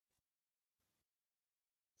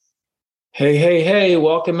Hey, hey, hey,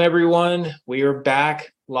 welcome everyone. We are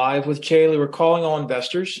back live with Chaley. We're calling all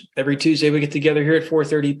investors. Every Tuesday we get together here at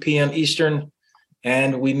 4:30 p.m. Eastern,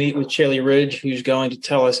 and we meet with Chaley Ridge, who's going to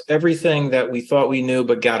tell us everything that we thought we knew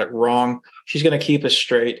but got it wrong. She's going to keep us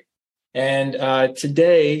straight. And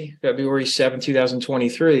today, February 7,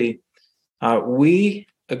 2023, we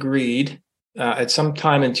agreed at some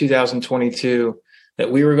time in 2022 that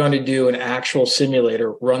we were going to do an actual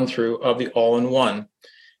simulator run through of the all-in-one.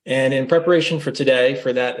 And in preparation for today,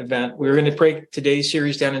 for that event, we're going to break today's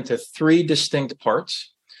series down into three distinct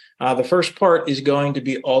parts. The first part is going to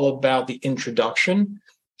be all about the introduction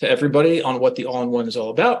to everybody on what the all-in-one is all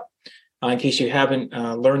about, in case you haven't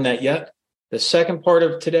learned that yet. The second part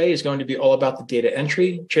of today is going to be all about the data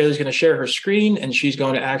entry. Chaley's going to share her screen, and she's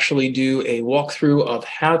going to actually do a walkthrough of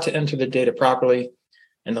how to enter the data properly.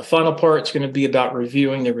 And the final part is going to be about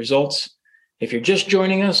reviewing the results. If you're just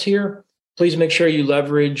joining us here, please make sure you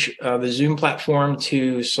leverage the Zoom platform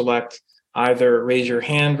to select either raise your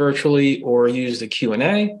hand virtually or use the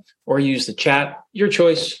Q&A or use the chat. Your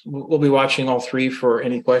choice. We'll be watching all three for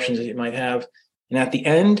any questions that you might have. And at the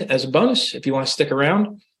end, as a bonus, if you want to stick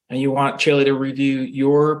around and you want Chaley to review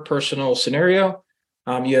your personal scenario,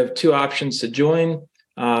 you have two options to join,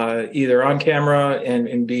 either on camera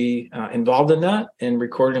and be involved in that and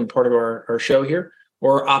recorded in part of our show here,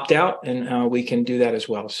 or opt out, and we can do that as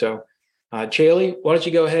well. So Chaley, why don't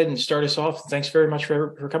you go ahead and start us off? Thanks very much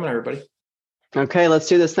for coming, everybody. Okay, let's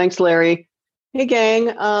do this. Thanks, Larry. Hey,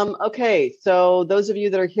 gang. Okay, so those of you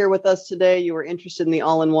that are here with us today, you were interested in the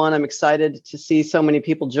all-in-one. I'm excited to see so many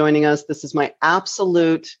people joining us. This is my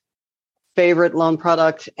absolute favorite loan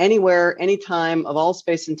product anywhere, anytime, of all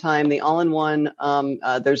space and time. The all-in-one,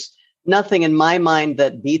 there's nothing in my mind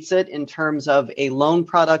that beats it in terms of a loan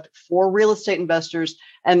product for real estate investors,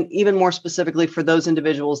 and even more specifically for those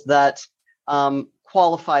individuals that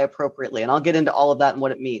qualify appropriately. And I'll get into all of that and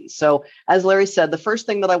what it means. So as Larry said, the first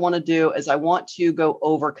thing that I want to do is I want to go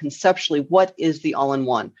over conceptually, what is the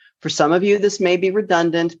all-in-one? For some of you, this may be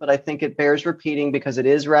redundant, but I think it bears repeating because it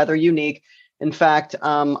is rather unique. In fact,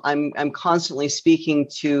 I'm constantly speaking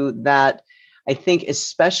to that. I think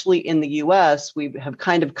especially in the US, we have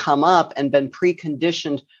kind of come up and been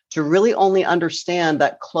preconditioned to really only understand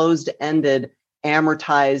that closed-ended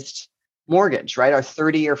amortized mortgage, right? Our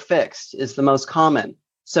 30-year fixed is the most common.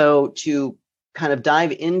 So to kind of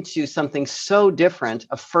dive into something so different,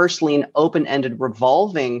 a first lien open-ended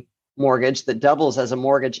revolving mortgage that doubles as a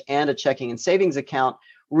mortgage and a checking and savings account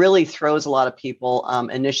really throws a lot of people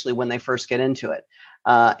initially when they first get into it.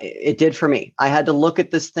 It did for me. I had to look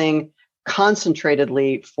at this thing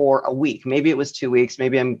concentratedly for a week. Maybe it was 2 weeks.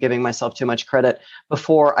 Maybe I'm giving myself too much credit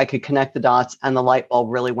before I could connect the dots and the light bulb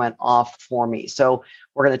really went off for me. So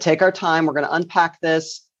we're going to take our time. We're going to unpack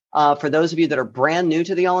this. For those of you that are brand new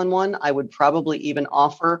to the all-in-one, I would probably even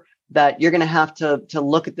offer that you're going to have to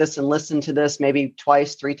look at this and listen to this maybe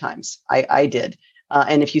twice, three times. I did.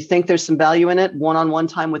 And if you think there's some value in it, one-on-one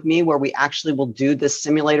time with me where we actually will do this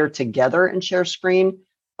simulator together and share screen,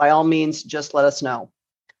 by all means, just let us know.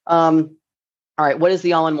 All right, what is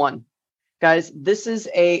the all-in-one? Guys, this is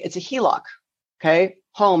it's a HELOC, okay?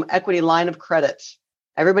 Home equity line of credit.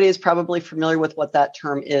 Everybody is probably familiar with what that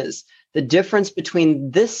term is. The difference between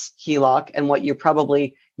this HELOC and what you're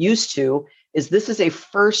probably used to is this is a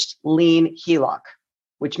first lien HELOC,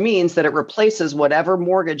 which means that it replaces whatever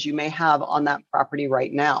mortgage you may have on that property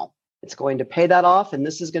right now. It's going to pay that off, and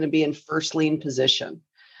this is going to be in first lien position.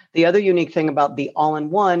 The other unique thing about the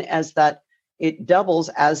all-in-one is that it doubles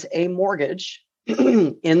as a mortgage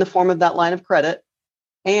in the form of that line of credit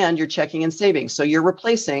and your checking and savings. So you're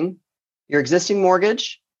replacing your existing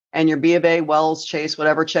mortgage and your B of A, Wells, Chase,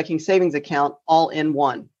 whatever checking savings account all in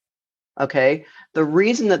one. Okay. The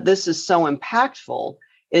reason that this is so impactful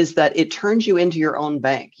is that it turns you into your own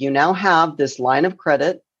bank. You now have this line of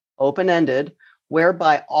credit, open-ended,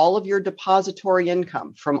 whereby all of your depository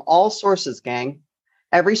income from all sources, gang,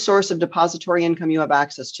 every source of depository income you have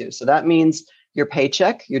access to. So that means your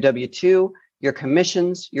paycheck, your W-2, your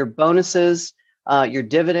commissions, your bonuses, your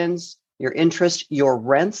dividends, your interest, your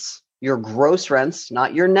rents, your gross rents,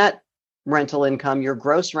 not your net rental income, your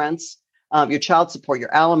gross rents, your child support,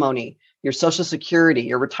 your alimony, your Social Security,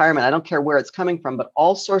 your retirement. I don't care where it's coming from, but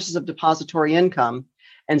all sources of depository income,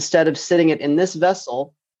 instead of sitting it in this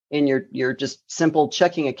vessel in your just simple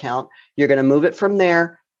checking account, you're going to move it from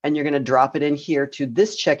there and you're going to drop it in here to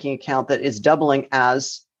this checking account that is doubling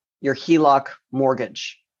as your HELOC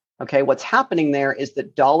mortgage. Okay, what's happening there is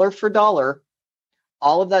that dollar for dollar,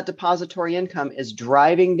 all of that depository income is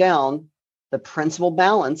driving down the principal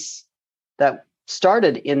balance that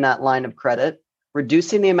started in that line of credit,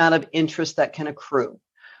 reducing the amount of interest that can accrue.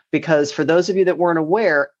 Because for those of you that weren't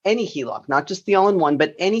aware, any HELOC, not just the all-in-one,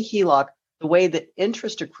 but any HELOC, the way that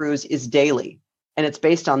interest accrues is daily. And it's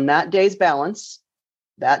based on that day's balance,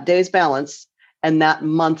 and that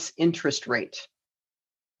month's interest rate.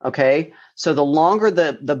 Okay, so the longer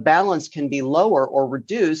the balance can be lower or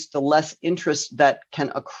reduced, the less interest that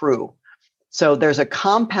can accrue. So there's a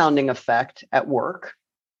compounding effect at work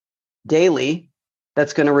daily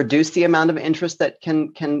that's going to reduce the amount of interest that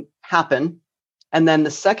can happen. And then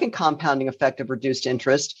the second compounding effect of reduced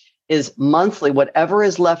interest is monthly, whatever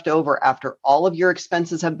is left over after all of your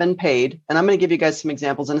expenses have been paid. And I'm going to give you guys some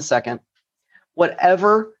examples in a second.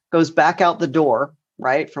 Whatever goes back out the door,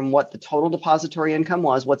 right, from what the total depository income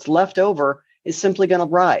was, what's left over is simply going to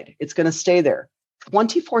ride. It's going to stay there.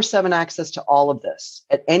 24/7 access to all of this.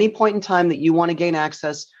 At any point in time that you want to gain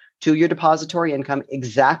access to your depository income,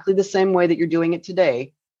 exactly the same way that you're doing it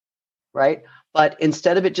today, right? But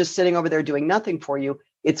instead of it just sitting over there doing nothing for you,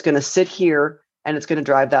 it's going to sit here and it's going to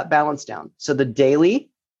drive that balance down. So the daily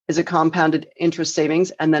is a compounded interest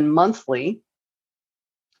savings, and then monthly,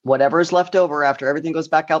 whatever is left over after everything goes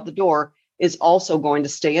back out the door is also going to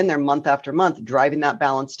stay in there month after month, driving that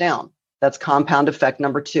balance down. That's compound effect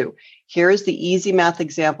number 2. Here is the easy math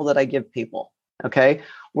example that I give people, okay?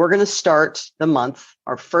 We're going to start the month,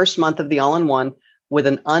 our first month of the all-in-one, with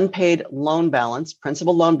an unpaid loan balance,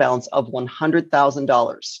 principal loan balance of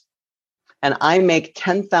 $100,000. And I make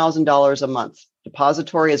 $10,000 a month.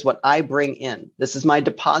 Depository is what I bring in. This is my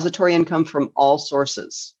depository income from all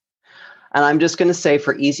sources. And I'm just going to say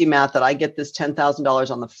for easy math that I get this $10,000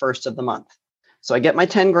 on the first of the month. So I get my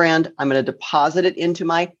 10 grand. I'm going to deposit it into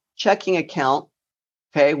my checking account,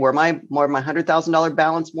 okay, where my $100,000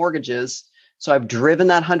 balance mortgage is. So I've driven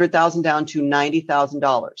that $100,000 down to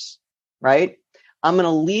 $90,000, right? I'm going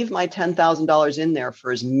to leave my $10,000 in there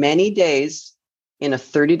for as many days in a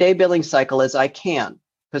 30-day billing cycle as I can.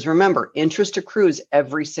 Because remember, interest accrues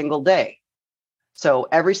every single day. So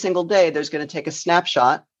every single day, there's going to take a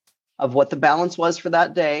snapshot of what the balance was for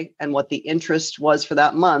that day and what the interest was for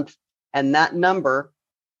that month. And that number,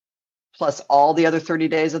 plus all the other 30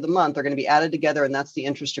 days of the month, are going to be added together, and that's the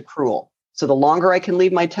interest accrual. So the longer I can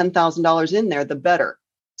leave my $10,000 in there, the better.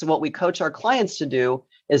 So what we coach our clients to do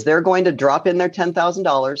is they're going to drop in their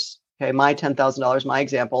 $10,000, okay, my $10,000, my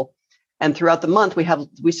example, and throughout the month,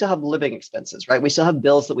 we still have living expenses, right? We still have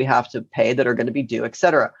bills that we have to pay that are going to be due, et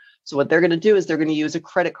cetera. So what they're going to do is they're going to use a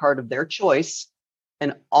credit card of their choice,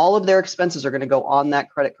 and all of their expenses are going to go on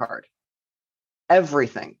that credit card.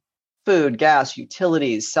 Everything, food, gas,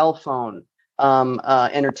 utilities, cell phone,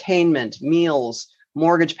 entertainment, meals,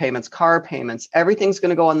 mortgage payments, car payments, everything's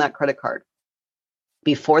going to go on that credit card.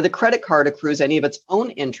 Before the credit card accrues any of its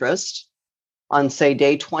own interest, on say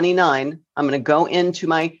day 29, I'm going to go into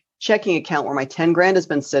my checking account where my 10 grand has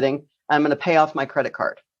been sitting, and I'm going to pay off my credit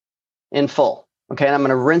card in full. Okay, and I'm going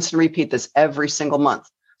to rinse and repeat this every single month.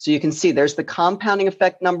 So you can see there's the compounding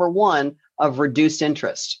effect number 1 of reduced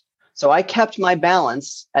interest. So I kept my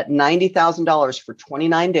balance at $90,000 for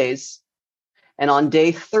 29 days. And on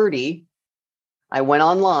day 30, I went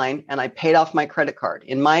online and I paid off my credit card.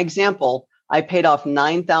 In my example, I paid off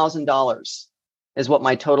 $9,000 is what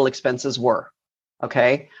my total expenses were.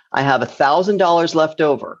 Okay, I have $1,000 left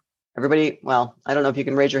over. Everybody, well, I don't know if you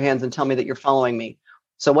can raise your hands and tell me that you're following me.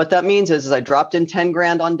 So what that means is I dropped in 10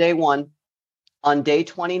 grand on day 1. On day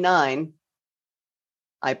 29,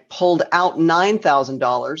 I pulled out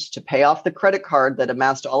 $9,000 to pay off the credit card that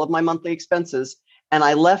amassed all of my monthly expenses, and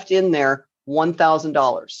I left in there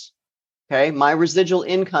 $1,000. Okay, my residual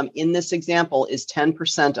income in this example is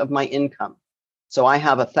 10% of my income. So I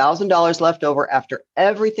have $1,000 left over after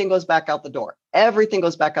everything goes back out the door. Everything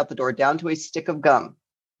goes back out the door down to a stick of gum.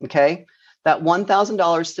 Okay, that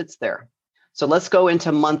 $1,000 sits there. So let's go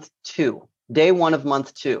into month 2, day 1 of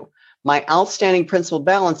month 2. My outstanding principal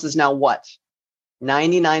balance is now what?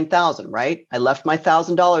 $99,000, right? I left my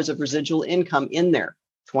 $1,000 of residual income in there.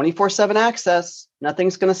 24/7 access.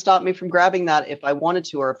 Nothing's going to stop me from grabbing that if I wanted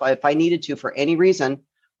to, or if I needed to for any reason.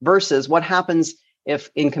 Versus what happens if,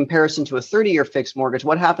 in comparison to a 30-year fixed mortgage,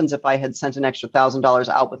 what happens if I had sent an extra $1,000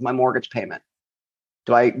 out with my mortgage payment?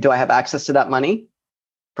 Do I have access to that money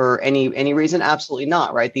for any reason? Absolutely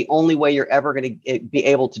not, right? The only way you're ever going to be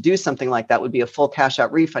able to do something like that would be a full cash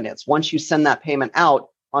out refinance. Once you send that payment out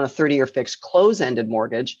on a 30-year fixed close-ended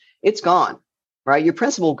mortgage, it's gone, right? Your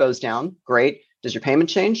principal goes down. Great. Does your payment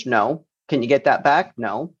change? No. Can you get that back?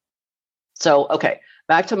 No. So, okay,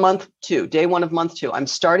 back to month 2, day 1 of month 2. I'm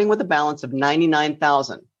starting with a balance of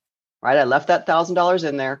 $99,000, right? I left that $1,000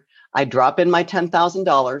 in there. I drop in my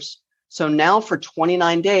 $10,000. So now for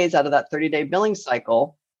 29 days out of that 30-day billing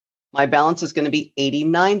cycle, my balance is going to be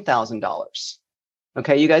 $89,000.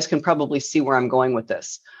 Okay, you guys can probably see where I'm going with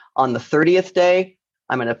this. On the 30th day,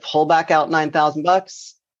 I'm going to pull back out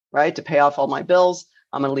 $9,000, right, to pay off all my bills.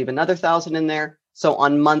 I'm going to leave another 1,000 in there. So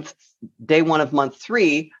on day one of month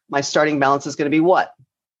 3, my starting balance is going to be what?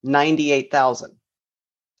 98,000,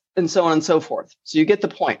 and so on and so forth. So you get the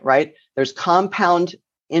point, right? There's compound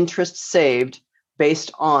interest saved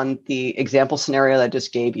based on the example scenario that I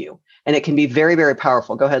just gave you. And it can be very, very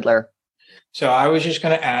powerful. Go ahead, Larry. So I was just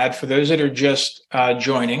going to add, for those that are just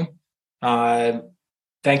joining,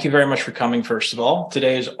 thank you very much for coming, first of all.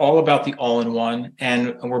 Today is all about the all-in-one,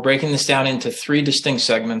 and we're breaking this down into 3 distinct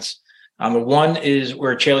segments. The one is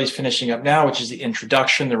where Chaley's finishing up now, which is the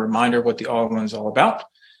introduction, the reminder of what the all-in-one is all about.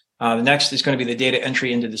 The next is going to be the data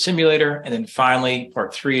entry into the simulator. And then finally,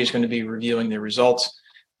 part 3 is going to be reviewing the results.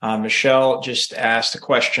 Michelle just asked a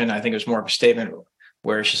question. I think it was more of a statement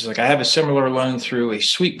where she's like, I have a similar loan through a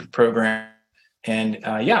sweep program. And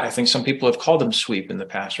yeah, I think some people have called them sweep in the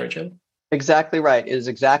past, right, Joe? Exactly right. It is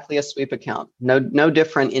exactly a sweep account. No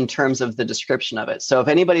different in terms of the description of it. So if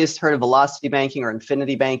anybody has heard of velocity banking or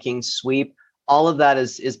infinity banking, sweep, all of that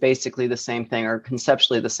is basically the same thing, or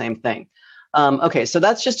conceptually the same thing. Okay, so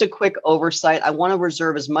that's just a quick oversight. I want to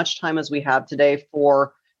reserve as much time as we have today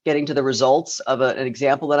for getting to the results of an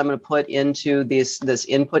example that I'm going to put into this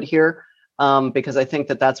input here, because I think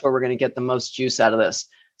that that's where we're going to get the most juice out of this.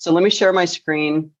 So let me share my screen.